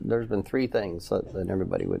there's been three things that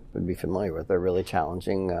everybody would be familiar with. They're really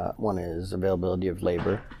challenging. One is availability of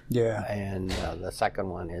labor. Yeah. And the second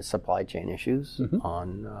one is supply chain issues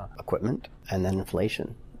on equipment, and then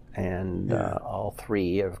inflation. And all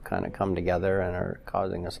three have kind of come together and are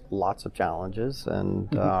causing us lots of challenges. And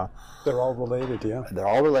they're all related, yeah. They're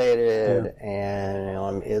all related. Yeah.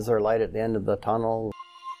 And is there light at the end of the tunnel?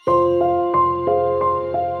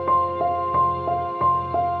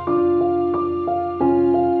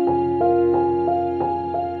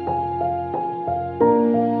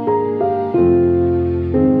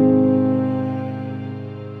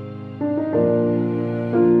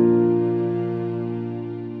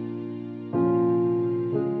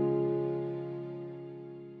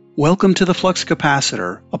 Welcome to the Flux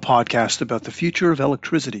Capacitor, a podcast about the future of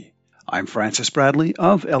electricity. I'm Francis Bradley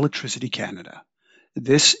of Electricity Canada.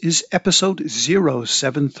 This is episode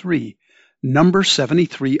 073, number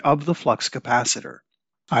 73 of the Flux Capacitor.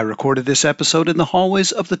 I recorded this episode in the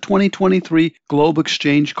hallways of the 2023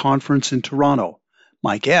 GLOBExCHANGE conference in Toronto.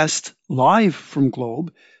 My guest, live from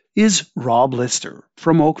Globe, is Rob Lister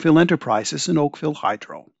from Oakville Enterprises and Oakville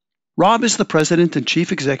Hydro. Rob is the President and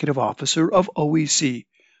Chief Executive Officer of OEC,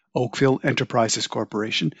 Oakville Enterprises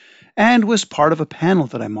Corporation, and was part of a panel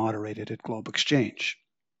that I moderated at GLOBExCHANGE.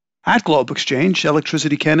 At GLOBExCHANGE,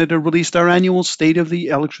 Electricity Canada released our annual State of the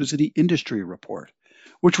Electricity Industry report,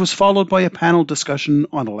 which was followed by a panel discussion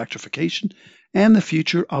on electrification and the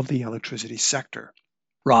future of the electricity sector.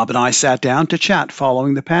 Rob and I sat down to chat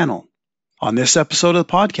following the panel. On this episode of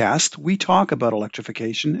the podcast, we talk about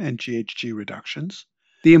electrification and GHG reductions,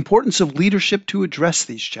 the importance of leadership to address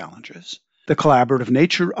these challenges, the collaborative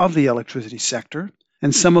nature of the electricity sector,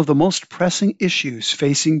 and some of the most pressing issues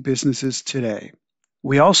facing businesses today.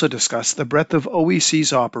 We also discuss the breadth of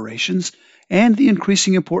OEC's operations and the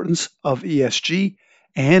increasing importance of ESG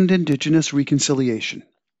and Indigenous reconciliation.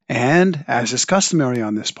 And, as is customary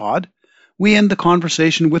on this pod, we end the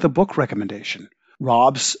conversation with a book recommendation,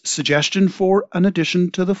 Rob's suggestion for an addition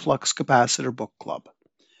to the Flux Capacitor Book Club.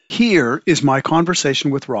 Here is my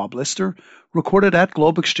conversation with Rob Lister, recorded at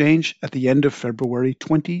GLOBExCHANGE at the end of February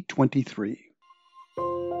 2023.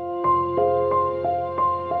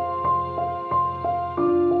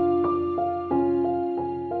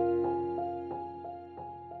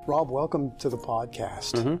 Rob, welcome to the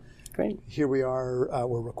podcast. Great. Here we are,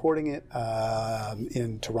 we're recording it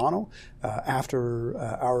in Toronto after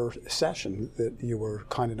our session that you were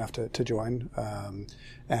kind enough to join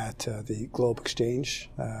at the GLOBExCHANGE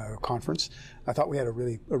conference. I thought we had a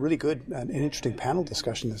really good and interesting panel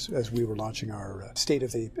discussion as we were launching our State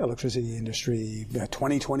of the Electricity Industry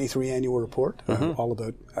 2023 annual report, all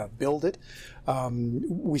about Build It.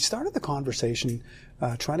 We started the conversation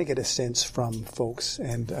trying to get a sense from folks,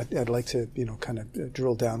 and I'd like to, kind of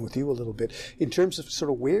drill down with you a little bit in terms of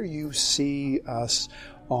sort of where you see us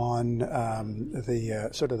on the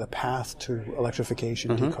sort of the path to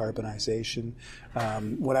electrification, decarbonization.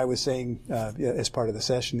 What I was saying as part of the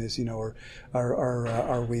session is,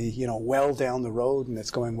 are we, well down the road and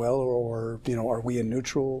it's going well, or are we in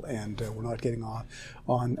neutral and we're not getting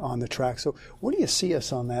on the track? So, where do you see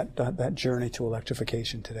us on that journey to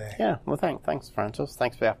electrification today? Yeah, well, thanks, Francis.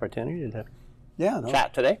 Thanks for the opportunity to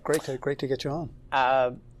chat today. Great to get you on.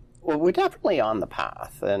 Well, we're definitely on the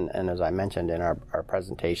path, and as I mentioned in our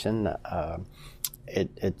presentation,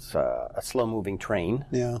 it's a slow-moving train.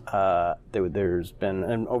 Yeah. There's been,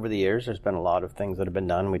 and over the years, there's been a lot of things that have been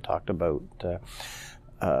done. We talked about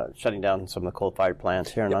shutting down some of the coal-fired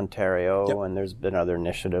plants here in Ontario, and there's been other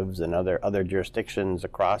initiatives, and other jurisdictions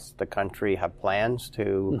across the country have plans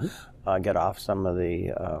to get off some of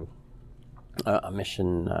the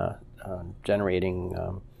emission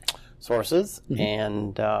generating sources,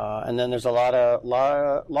 and then there's a lot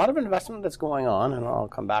of investment that's going on, and I'll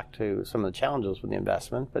come back to some of the challenges with the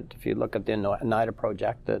investment. But if you look at the NIDA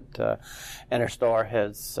project that Enerstor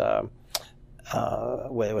has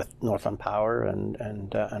with Northland Power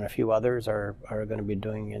and a few others are going to be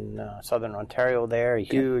doing in southern Ontario, there,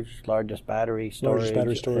 huge, largest battery storage,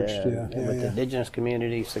 with Indigenous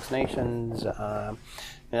communities, Six Nations, and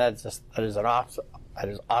that is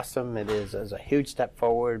awesome. It is a huge step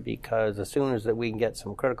forward, because as soon as that we can get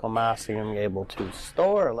some critical mass and be able to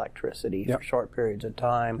store electricity for short periods of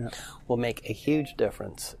time, will make a huge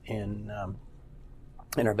difference in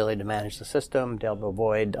our ability to manage the system, to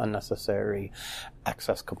avoid unnecessary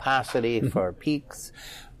excess capacity for peaks,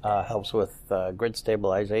 helps with grid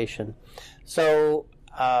stabilization. So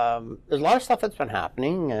there's a lot of stuff that's been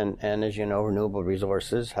happening, and as you know, renewable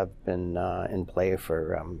resources have been in play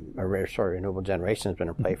for, renewable generation has been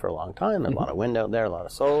in play for a long time. There's a lot of wind out there, a lot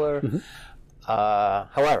of solar.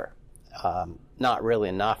 However, not really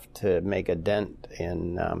enough to make a dent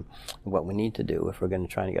in what we need to do if we're going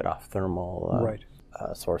to try to get off thermal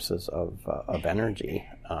sources of energy.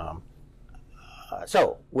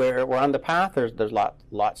 So we're on the path. There's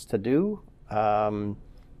lots to do. I'm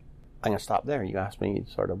going to stop there. You asked me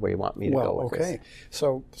sort of where you want me to go with this.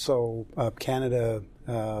 So Canada,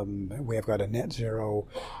 we have got a net zero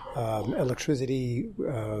electricity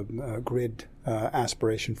grid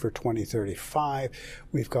aspiration for 2035.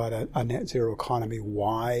 We've got a net zero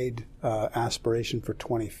economy-wide aspiration for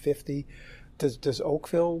 2050. Does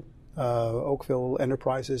Oakville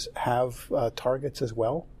Enterprises have targets as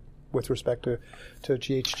well with respect to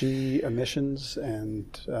GHG emissions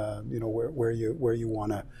and where you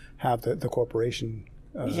want to have the corporation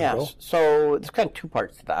yes. go? So there's kind of two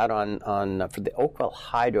parts to that. On for the Oakville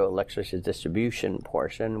hydroelectricity distribution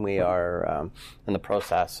portion, we are in the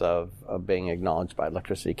process of being acknowledged by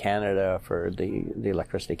Electricity Canada for the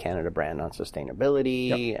Electricity Canada brand on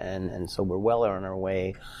sustainability, and so we're well on our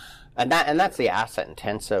way. And that's the asset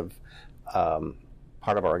intensive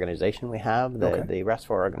part of our organization we have. The rest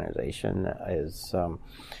of our organization is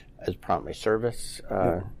promptly service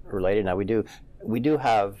related. Now we do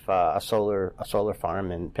have a solar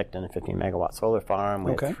farm in Picton, a 15 megawatt solar farm.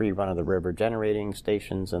 We have 3 run-of-the-river generating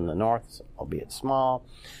stations in the north, albeit small,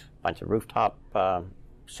 a bunch of rooftop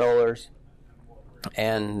solars.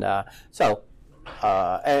 And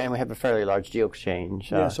and we have a fairly large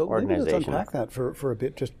GLOBExCHANge organization. Maybe let's unpack that for a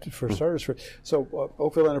bit, just for starters. So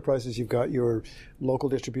Oakville Enterprises, you've got your local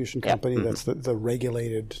distribution company, that's the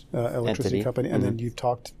regulated electricity entity. company, and then you've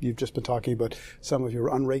just been talking about some of your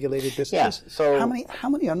unregulated businesses. Yes. So how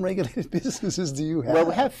many unregulated businesses do you have? Well,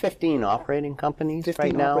 we have 15 operating companies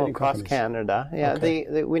right now across Canada. Yeah,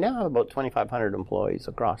 we now have about 2,500 employees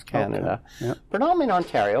across Canada, predominantly in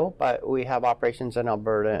Ontario, but we have operations in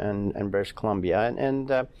Alberta and British Columbia. And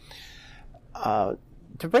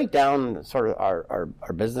to break down sort of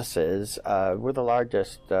our businesses, we're the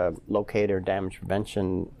largest locator damage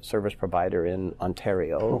prevention service provider in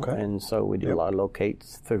Ontario. And so we do a lot of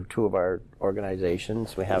locates through 2 of our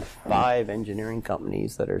organizations. We have 5 engineering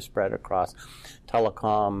companies that are spread across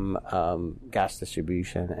telecom, gas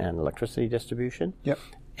distribution, and electricity distribution.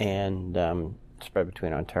 And spread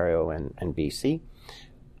between Ontario and BC.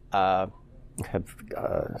 We have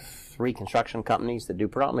 3 construction companies that do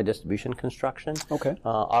predominantly distribution construction.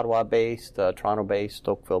 Ottawa-based, Toronto-based,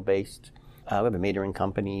 Oakville-based. We have a metering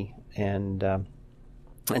company, and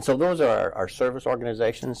so those are our service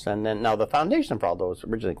organizations. And then now the foundation for all those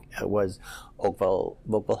originally was Oakville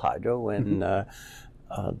Hydro, and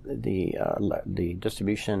the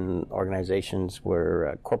distribution organizations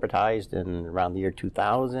were corporatized in around the year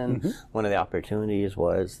 2000. One of the opportunities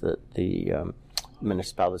was that the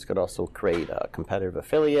municipalities could also create competitive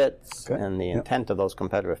affiliates, and the intent of those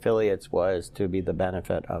competitive affiliates was to be the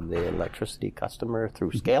benefit of the electricity customer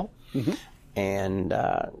through scale. And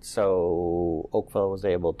so Oakville was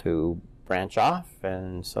able to branch off,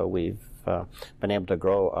 and so we've been able to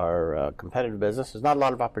grow our competitive business. There's not a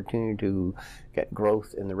lot of opportunity to get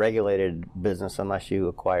growth in the regulated business unless you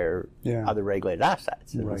acquire other regulated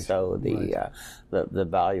assets. And so the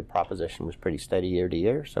value proposition was pretty steady year to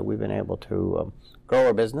year. So we've been able to grow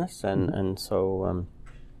our business, and so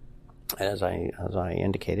as I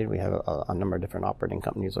indicated, we have a number of different operating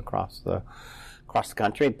companies across the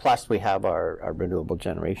country. Plus, we have our renewable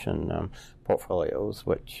generation portfolios,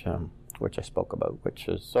 which I spoke about, which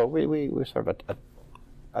is, so we sort of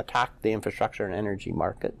attack the infrastructure and energy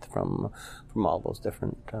market from all those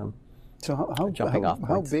different jumping off points.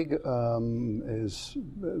 How big is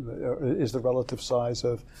the relative size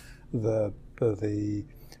of the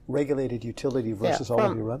regulated utility versus all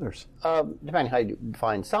of your others? Depending how you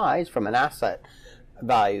define size, from an asset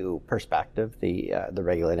value perspective, the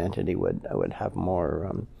regulated entity would have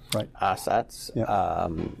more assets,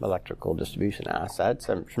 electrical distribution assets.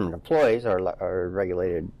 And from employees, our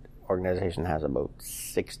regulated organization has about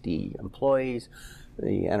 60 employees.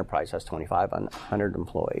 The enterprise has 2,500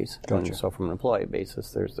 employees. And so from an employee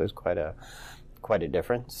basis, there's quite a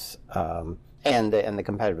difference. And the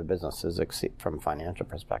competitive businesses from a financial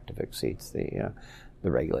perspective exceeds the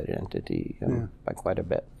regulated entity by quite a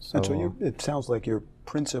bit. And so it sounds like you're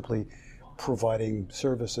principally providing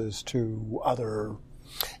services to other.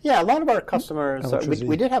 Yeah, a lot of our customers.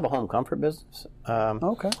 We did have a home comfort business.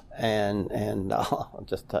 And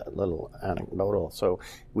just a little anecdotal. So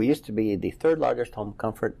we used to be the 3rd largest home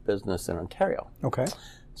comfort business in Ontario.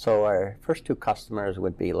 So our first 2 customers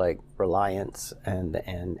would be like Reliance and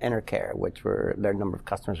Enercare, which were their number of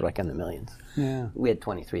customers were like in the millions. We had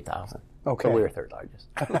 23,000. Okay. So we were third largest.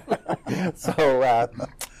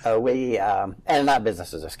 So we and that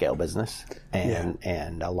business is a scale business,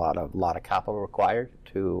 and a lot of capital required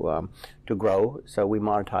to grow. So we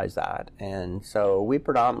monetize that, and so we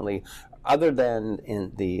predominantly, other than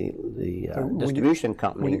in the distribution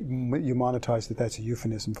company. When you monetize it, that's a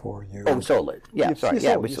euphemism for you. Oh, we sold it. Yeah, sorry.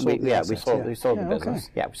 We sold the business.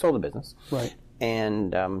 Okay. Yeah, we sold the business. Right.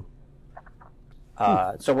 And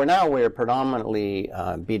so we're predominantly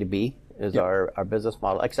B2B is our business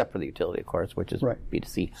model, except for the utility, of course, which is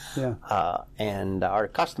B2C. Yeah. And our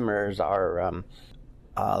customers are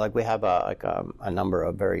like we have a number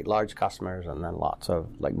of very large customers, and then lots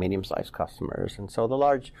of like medium-sized customers. And so the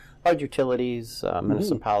large utilities,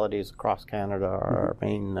 municipalities across Canada are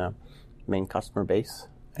our main customer base.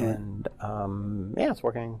 And it's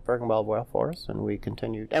working well for us, and we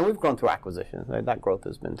continued, and we've grown through acquisition. That growth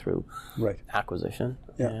has been through acquisition,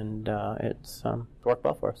 and it's worked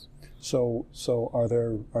well for us. So are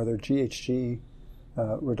there GHG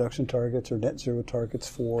reduction targets or net zero targets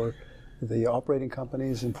for the operating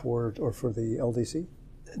companies and for the LDC?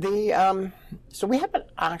 So we haven't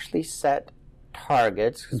actually set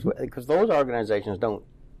targets because those organizations don't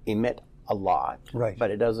emit a lot, right?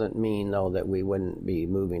 But it doesn't mean though that we wouldn't be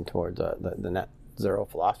moving towards the net zero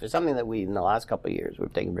philosophy. Something that we in the last couple of years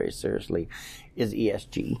we've taken very seriously is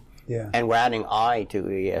ESG. Yeah. And we're adding I to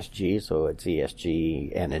ESG, so it's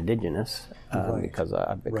ESG and Indigenous, because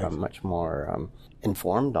I've become much more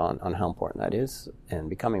informed on how important that is, and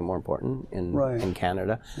becoming more important in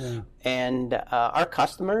Canada. Yeah. And our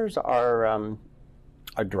customers are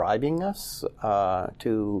driving us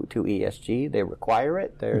to ESG. They require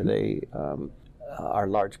it. Our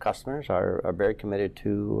large customers are very committed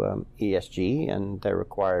to ESG, and they're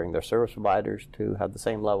requiring their service providers to have the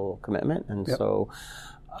same level of commitment. And so,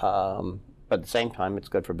 but at the same time, it's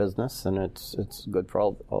good for business, and it's good for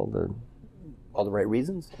all the right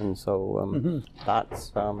reasons. And so that's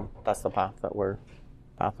the path that we're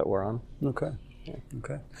on. Okay.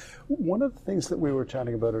 Okay. One of the things that we were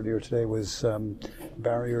chatting about earlier today was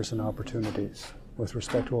barriers and opportunities with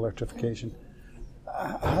respect to electrification.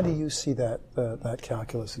 How do you see that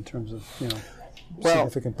calculus in terms of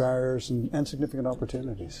significant barriers and significant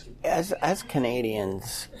opportunities? As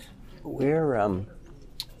Canadians, we're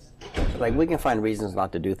we can find reasons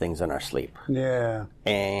not to do things in our sleep. Yeah.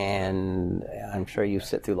 And I'm sure you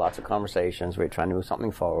sit through lots of conversations where you're trying to move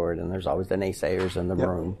something forward, and there's always the naysayers in the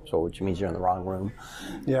room, so which means you're in the wrong room.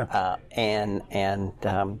 Yeah. And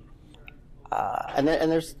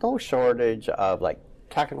there's no shortage of like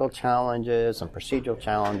technical challenges and procedural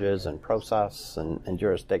challenges and process and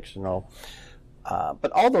jurisdictional,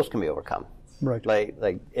 but all those can be overcome. Right.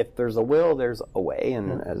 Like if there's a will, there's a way,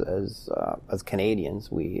 and as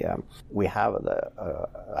Canadians, we have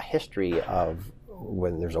a history of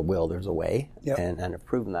when there's a will, there's a way, and have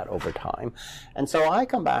proven that over time. And so I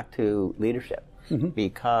come back to leadership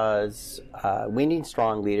because we need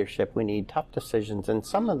strong leadership. We need tough decisions, and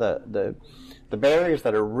some of the barriers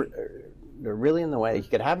that are they're really in the way. You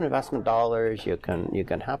could have investment dollars, you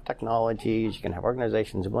can have technologies, you can have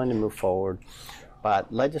organizations willing to move forward.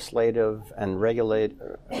 But legislative and regulations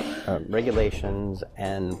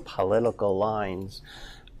and political lines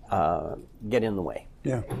get in the way.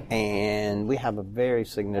 Yeah. And we have a very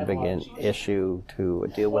significant issue to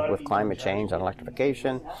deal with climate change and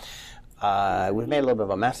electrification. We've made a little bit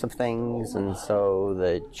of a mess of things, and so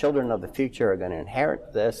the children of the future are going to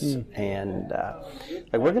inherit this. And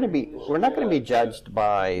we're not going to be judged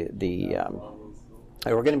by the.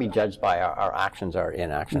 We're going to be judged by our actions, our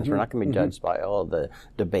inactions. We're not going to be judged by all the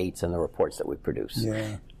debates and the reports that we produce.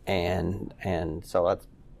 Yeah. And so that's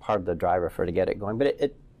part of the driver to get it going. But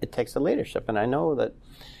it takes the leadership. And I know that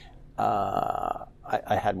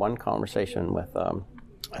I had one conversation with a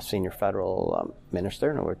senior federal minister,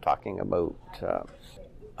 and we were talking about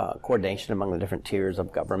coordination among the different tiers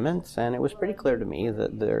of governments. And it was pretty clear to me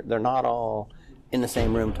that they're not all in the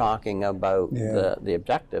same room talking about the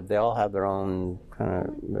objective. They all have their own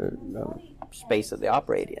kind of space that they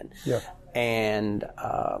operate in. Yeah. And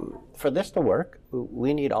for this to work,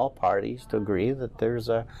 we need all parties to agree that there's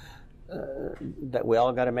that we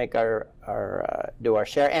all got to make our do our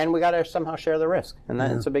share, and we got to somehow share the risk, and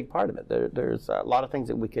that's a big part of it. There's a lot of things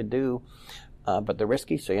that we could do, but they're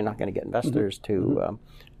risky, so you're not going to get investors to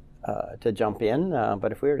jump in,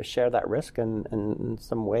 but if we were to share that risk in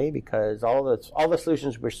some way, because all the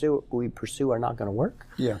solutions we pursue are not going to work.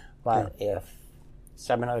 Yeah. But if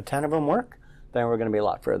 7 out of 10 of them work, then we're going to be a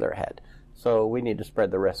lot further ahead. So we need to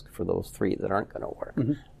spread the risk for those 3 that aren't going to work.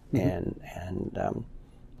 And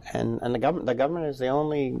the government is the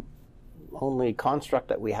only only construct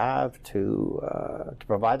that we have to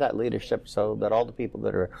provide that leadership, so that all the people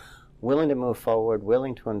that are willing to move forward,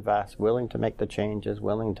 willing to invest, willing to make the changes,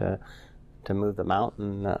 willing to move the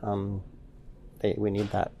mountain, we need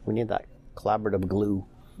that collaborative glue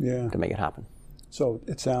to make it happen. So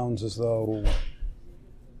it sounds as though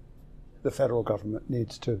the federal government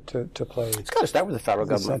needs to play. It's got to start with the federal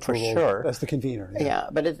government for sure. As the convener. Yeah,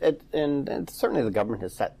 but and certainly the government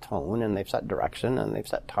has set tone, and they've set direction, and they've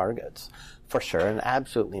set targets for sure, and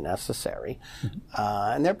absolutely necessary.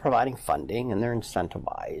 And they're providing funding, and they're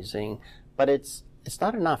incentivizing, but it's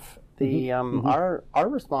not enough. The our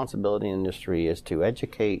responsibility in industry is to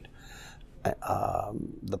educate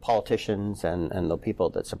the politicians and the people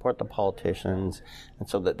that support the politicians, and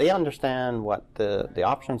so that they understand what the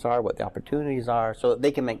options are, what the opportunities are, so that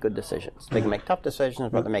they can make good decisions. They can make tough decisions,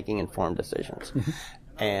 but they're making informed decisions.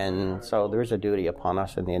 And so there's a duty upon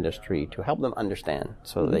us in the industry to help them understand,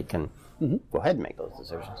 so that they can go ahead and make those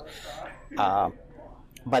decisions.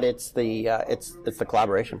 But it's the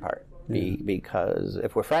collaboration part, because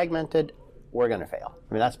if we're fragmented, we're going to fail.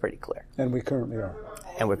 I mean, that's pretty clear. And we currently are.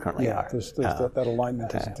 There's that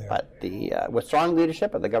alignment isn't there. But with strong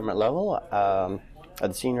leadership at the government level, at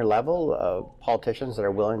the senior level, politicians that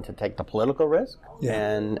are willing to take the political risk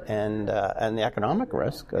and the economic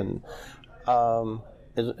risk, and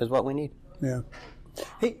is what we need. Yeah.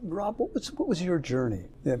 Hey, Rob, what was your journey?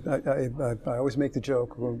 I always make the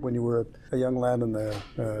joke, when you were a young lad in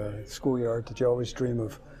the schoolyard, did you always dream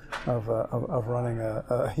of running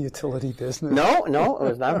a utility business? No, it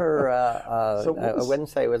was never. I wouldn't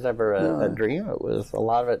say it was ever a dream. It was a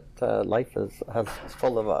lot of it. Life is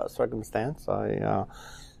full of circumstance. I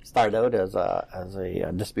started out as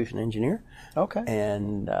a distribution engineer. Okay.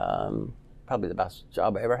 And probably the best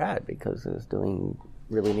job I ever had, because it was doing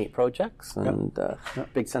really neat projects and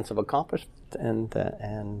big sense of accomplishment, and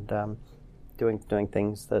doing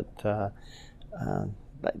things that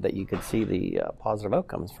you could see the positive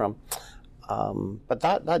outcomes from. But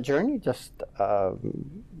that journey just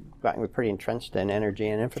got me pretty entrenched in energy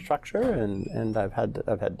and infrastructure, and I've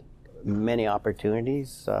had many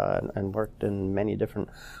opportunities and worked in many different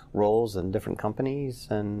roles in different companies,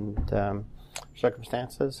 and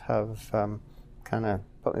circumstances have kind of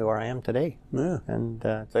put me where I am today. Yeah. And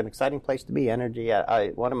it's an exciting place to be. Energy.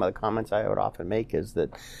 One of the comments I would often make is that,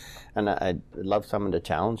 and I'd love someone to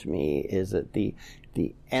challenge me, is that the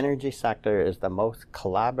energy sector is the most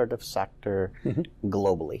collaborative sector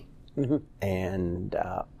globally. And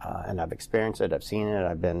I've experienced it. I've seen it.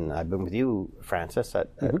 I've been with you, Francis,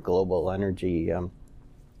 at global energy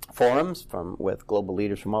forums with global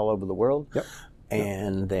leaders from all over the world. Yep.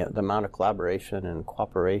 And the amount of collaboration and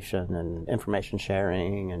cooperation and information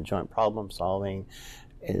sharing and joint problem solving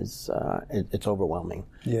is it's overwhelming.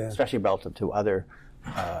 Yeah. Especially relative to other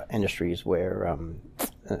industries where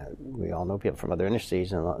we all know people from other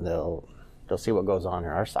industries, and they'll see what goes on in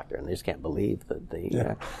our sector, and they just can't believe that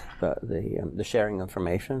the sharing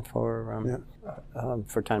information for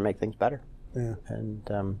trying to make things better. Yeah. And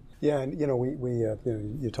and we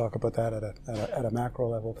you talk about that at a macro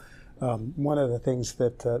level. One of the things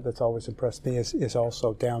that's always impressed me is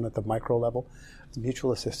also down at the micro level,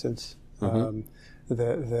 mutual assistance. I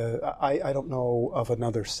don't know of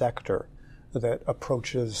another sector that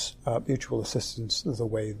approaches mutual assistance the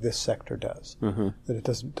way this sector does. That it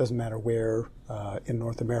doesn't matter where in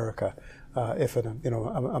North America, if an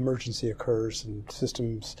emergency occurs and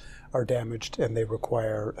systems are damaged and they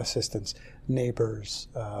require assistance, neighbors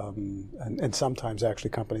and sometimes actually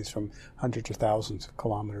companies from hundreds or thousands of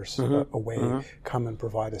kilometers away come and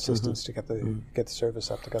provide assistance to get the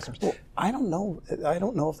service up to customers. Well, I don't know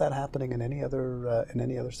if that's happening in any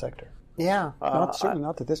other sector. Yeah, certainly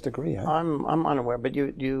not to this degree. I'm unaware, but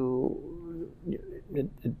it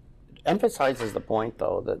emphasizes the point,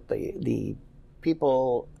 though, that the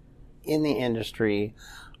people in the industry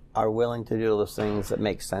are willing to do those things that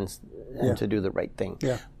make sense and to do the right thing.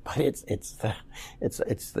 Yeah. But it's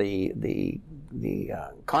the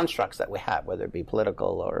constructs that we have, whether it be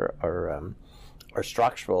political or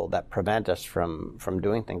structural, that prevent us from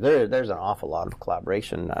doing things. There's an awful lot of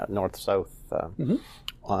collaboration north-south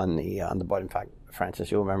on the board. In fact,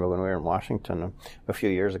 Francis, you'll remember when we were in Washington a few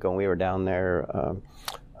years ago, and we were down there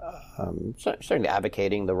certainly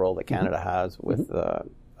advocating the role that Canada has with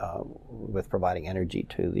providing energy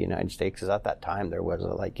to the United States, because at that time there was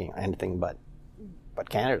anything but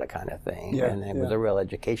Canada kind of thing, and it was a real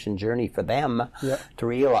education journey for them to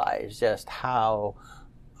realize just how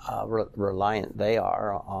reliant they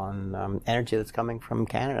are on energy that's coming from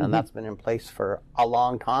Canada, and that's been in place for a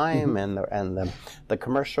long time. And the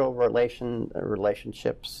commercial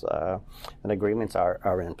relationships and agreements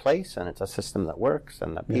are in place, and it's a system that works,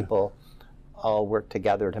 and the people all work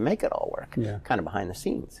together to make it all work, kind of behind the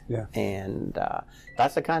scenes. And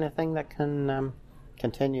that's the kind of thing that can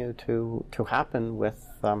continue to happen with.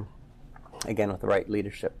 Again, with the right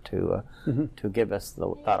leadership to give us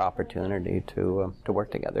that opportunity to work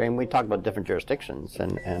together. And we talk about different jurisdictions,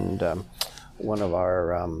 and one of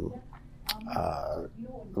our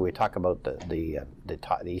we talk about the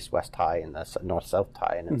east-west tie and the north-south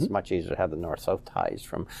tie, and it's much easier to have the north-south ties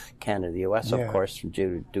from Canada to the U.S. Of course,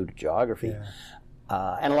 due to geography.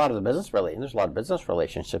 And a lot of the there's a lot of business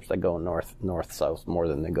relationships that go north-south more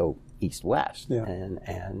than they go east-west.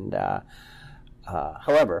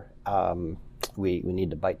 However, we need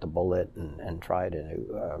to bite the bullet and try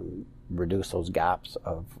to reduce those gaps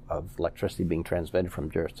of electricity being transmitted from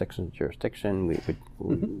jurisdiction to jurisdiction. We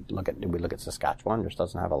look at Saskatchewan, which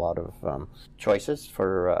doesn't have a lot of choices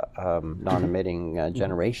for non-emitting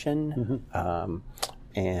generation,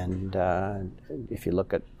 and if you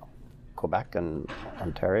look at Quebec and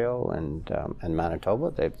Ontario and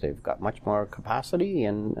Manitoba, they've got much more capacity,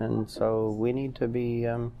 and so we need to be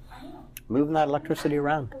moving that electricity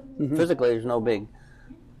around. Physically, there's no big,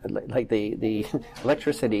 like the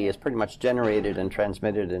electricity is pretty much generated and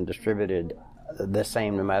transmitted and distributed the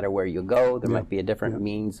same no matter where you go. There might be a different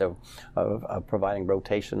means of providing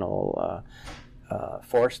rotational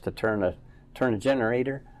force to turn a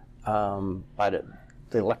generator, but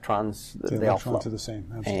the electrons, they all flow. Are the same.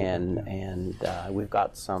 Absolutely. And we've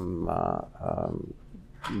got some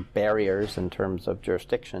barriers in terms of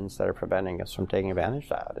jurisdictions that are preventing us from taking advantage of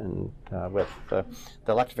that. And with the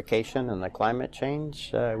electrification and the climate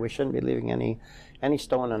change, we shouldn't be leaving any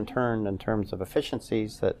stone unturned in terms of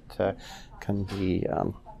efficiencies that can be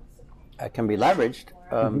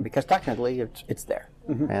leveraged because technically it's there.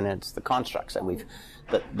 And it's the constructs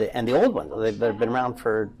that and the old ones they've been around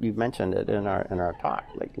for. You've mentioned it in our talk.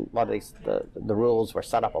 Like a lot of these, the rules were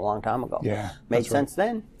set up a long time ago. Made sense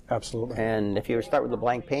then. Absolutely. And if you were to start with a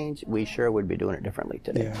blank page, we sure would be doing it differently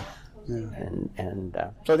today. And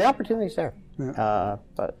so the opportunity's there.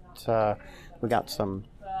 But we got some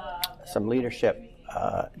leadership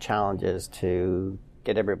challenges to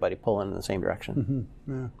get everybody pulling in the same direction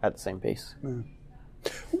at the same pace.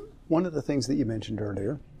 One of the things that you mentioned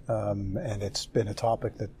earlier, and it's been a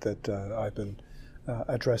topic that I've been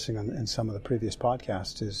addressing in some of the previous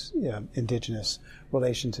podcasts, is Indigenous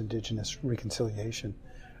relations, Indigenous reconciliation.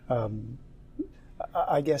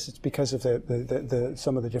 I guess it's because of the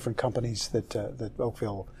some of the different companies that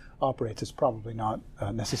Oakville operates. It's probably not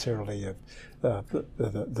necessarily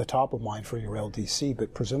the top of mind for your LDC,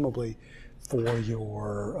 but presumably for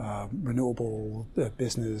your renewable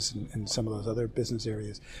business and some of those other business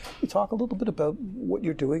areas. Can you talk a little bit about what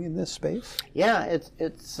you're doing in this space? Yeah,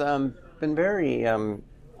 it's been very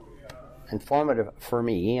informative for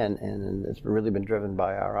me, and it's really been driven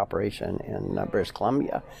by our operation in British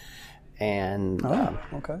Columbia. And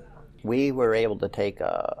we were able to take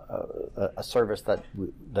a service that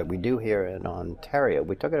we do here in Ontario.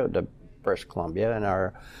 We took it out to British Columbia, and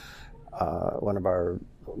our one of our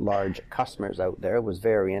large customers out there was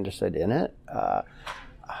very interested in it.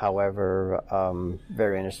 However,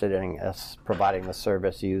 very interested in us providing the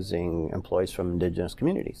service using employees from Indigenous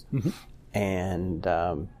communities. And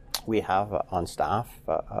we have on staff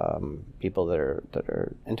people that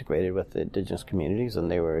are integrated with the Indigenous communities,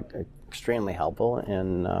 and they were extremely helpful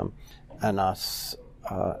in us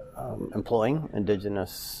employing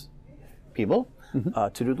Indigenous people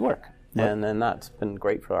to do the work. And then that's been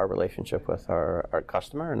great for our relationship with our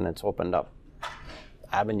customer, and it's opened up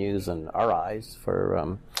avenues and our eyes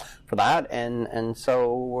for that. And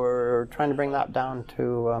so we're trying to bring that down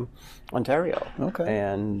to Ontario.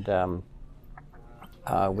 And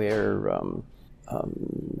we're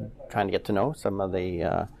trying to get to know some of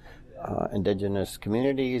the Indigenous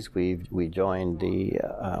communities. We joined the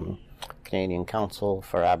Canadian Council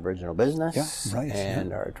for Aboriginal Business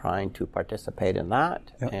and are trying to participate in that.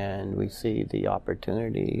 And we see the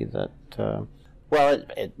opportunity that,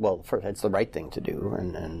 first, it's the right thing to do.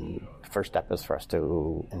 And the first step is for us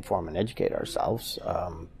to inform and educate ourselves.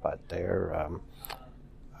 But they're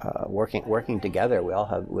working together. We all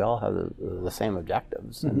have the same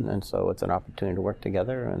objectives, and so it's an opportunity to work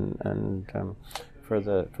together and for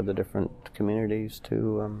the different communities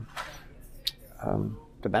to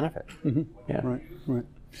benefit. Right.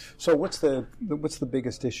 So what's the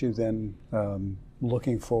biggest issue then,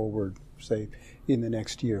 looking forward, say in the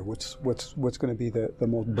next year? What's going to be the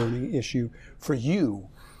most burning issue for you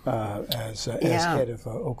as head of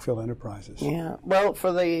Oakville Enterprises. Yeah. Well,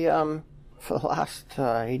 for the last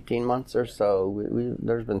 18 months or so,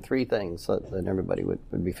 there's been three things that everybody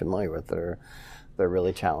would be familiar with that are they're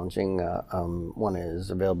really challenging. One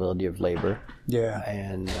is availability of labor. Yeah.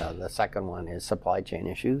 And the second one is supply chain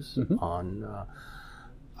issues on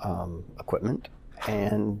equipment,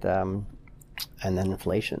 and then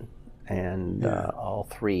inflation. And all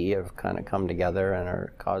three have kind of come together and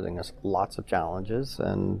are causing us lots of challenges.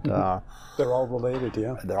 And they're all related,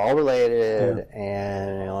 yeah. They're all related. Yeah.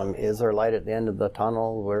 And is there light at the end of the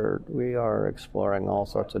tunnel? We are exploring all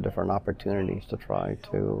sorts of different opportunities to try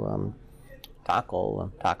to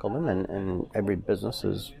tackle them. And every business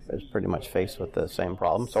is pretty much faced with the same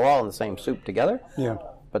problem. So we're all in the same soup together. Yeah.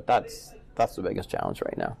 But that's the biggest challenge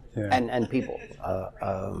right now. Yeah. And people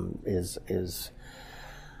is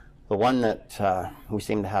the one that we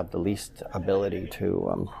seem to have the least ability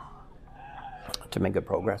to make good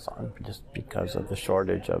progress on, just because of the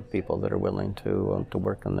shortage of people that are willing to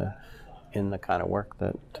work in the kind of work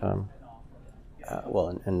that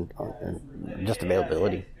and just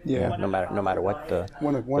availability. Yeah. No matter what the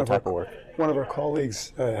type of work. One of our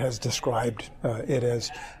colleagues has described it as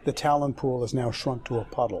the talent pool is now shrunk to a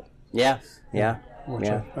puddle. Yes. Yeah. Which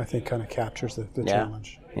I think kind of captures the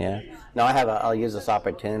challenge. Yeah. No, I'll use this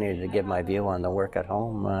opportunity to give my view on the work at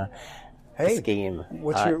home scheme.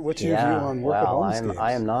 What's your view on work at home schemes?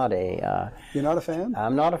 I am not a. You're not a fan?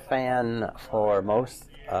 I'm not a fan for most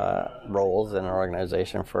roles in an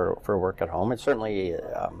organization for work at home. It's certainly,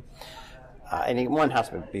 and one has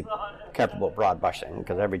to be careful about broad brushing,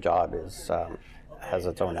 because every job has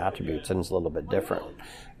its own attributes and is a little bit different.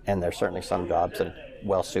 And there's certainly some jobs that are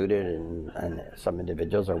well suited, and some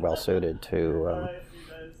individuals are well suited to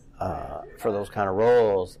for those kind of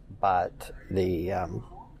roles. But the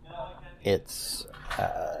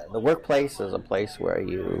workplace is a place where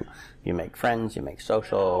you make friends, you make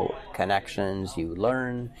social connections, you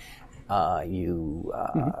learn. If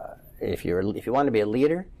you want to be a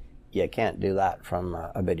leader, you can't do that from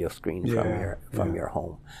a video screen from your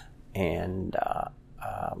home. And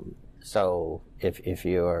so if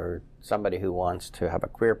you're somebody who wants to have a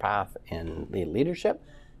career path in leadership,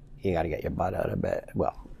 you got to get your butt out of bed.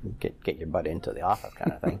 Well, get your butt into the office,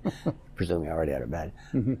 kind of thing. Presuming you're already out of bed.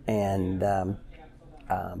 And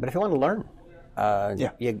but if you want to learn,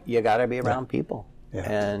 you got to be around people. Yeah.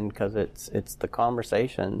 And because it's the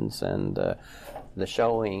conversations and the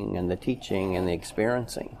showing and the teaching and the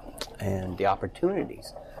experiencing and the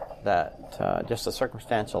opportunities that just the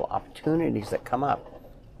circumstantial opportunities that come up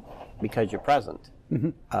because you're present,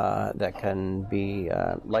 that can be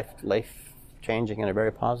life changing in a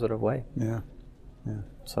very positive way. Yeah.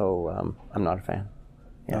 So I'm not a fan.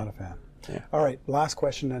 Not a fan. Yeah. All right, last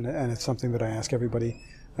question, and it's something that I ask everybody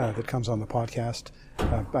that comes on the podcast.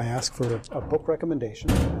 I ask for a book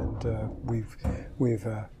recommendation, and we've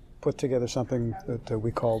put together something that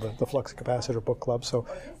we call the Flux Capacitor Book Club. So,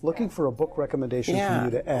 looking for a book recommendation for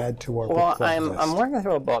you to add to our book club list. I'm working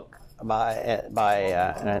through a book by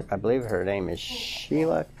and I believe her name is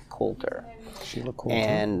Sheila Coulter.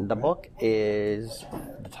 And the book is,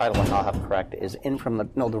 the title, I'll have it correct, is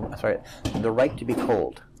The Right to Be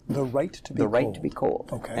Cold. The Right to Be Cold. The Right to Be Cold.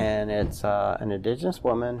 Okay. And it's an Indigenous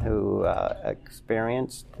woman who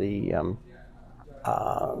experienced the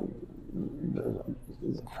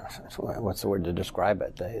what's the word to describe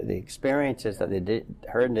it? The experiences that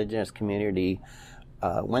her Indigenous community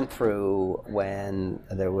went through when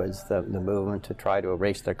there was the movement to try to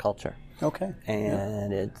erase their culture. Okay.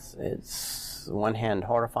 And it's on one hand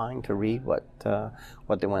horrifying to read what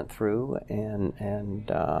they went through, and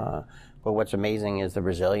but what's amazing is the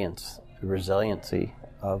resiliency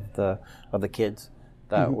of the kids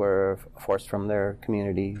that were forced from their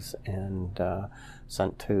communities and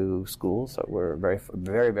sent to schools that were very,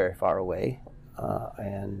 very, very far away,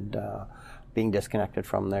 and being disconnected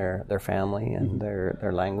from their family and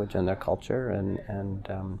their language and their culture, and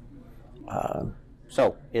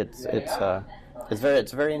so it's a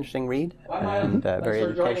very interesting read, and very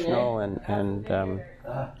educational, and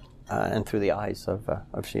through the eyes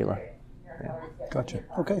of Sheila. Yeah. Gotcha.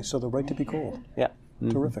 Okay, so The Right to Be Cold. Yeah.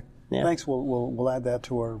 Terrific. Yeah. Thanks. We'll add that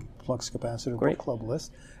to our Flux Capacitor Book Club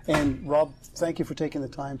list. And Rob, thank you for taking the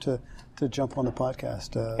time to jump on the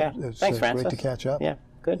podcast. It's Thanks, Francis. Great to catch up. Yeah.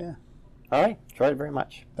 Good. Yeah. All right. Enjoyed it very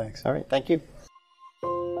much. Thanks. All right. Thank you.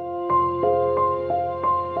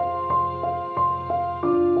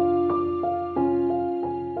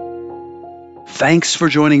 Thanks for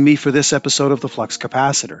joining me for this episode of the Flux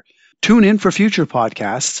Capacitor. Tune in for future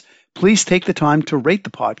podcasts. Please take the time to rate the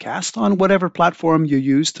podcast on whatever platform you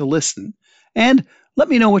use to listen, and Let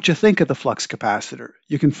me know what you think of the Flux Capacitor.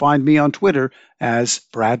 You can find me on Twitter as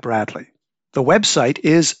Brad Bradley. The website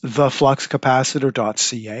is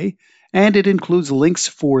thefluxcapacitor.ca, and it includes links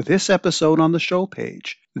for this episode on the show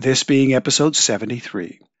page, this being episode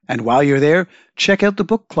 73. And while you're there, check out the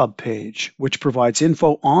book club page, which provides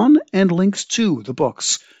info on and links to the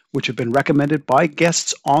books which have been recommended by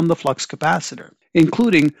guests on the Flux Capacitor,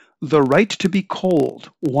 including The Right to Be Cold,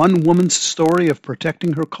 One Woman's Story of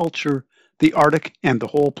Protecting Her Culture, the Arctic, and the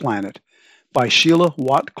Whole Planet, by Sheila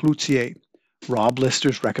Watt-Cloutier, Rob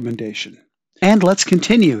Lister's recommendation. And let's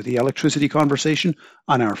continue the electricity conversation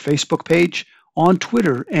on our Facebook page, on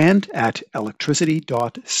Twitter, and at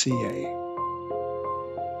electricity.ca.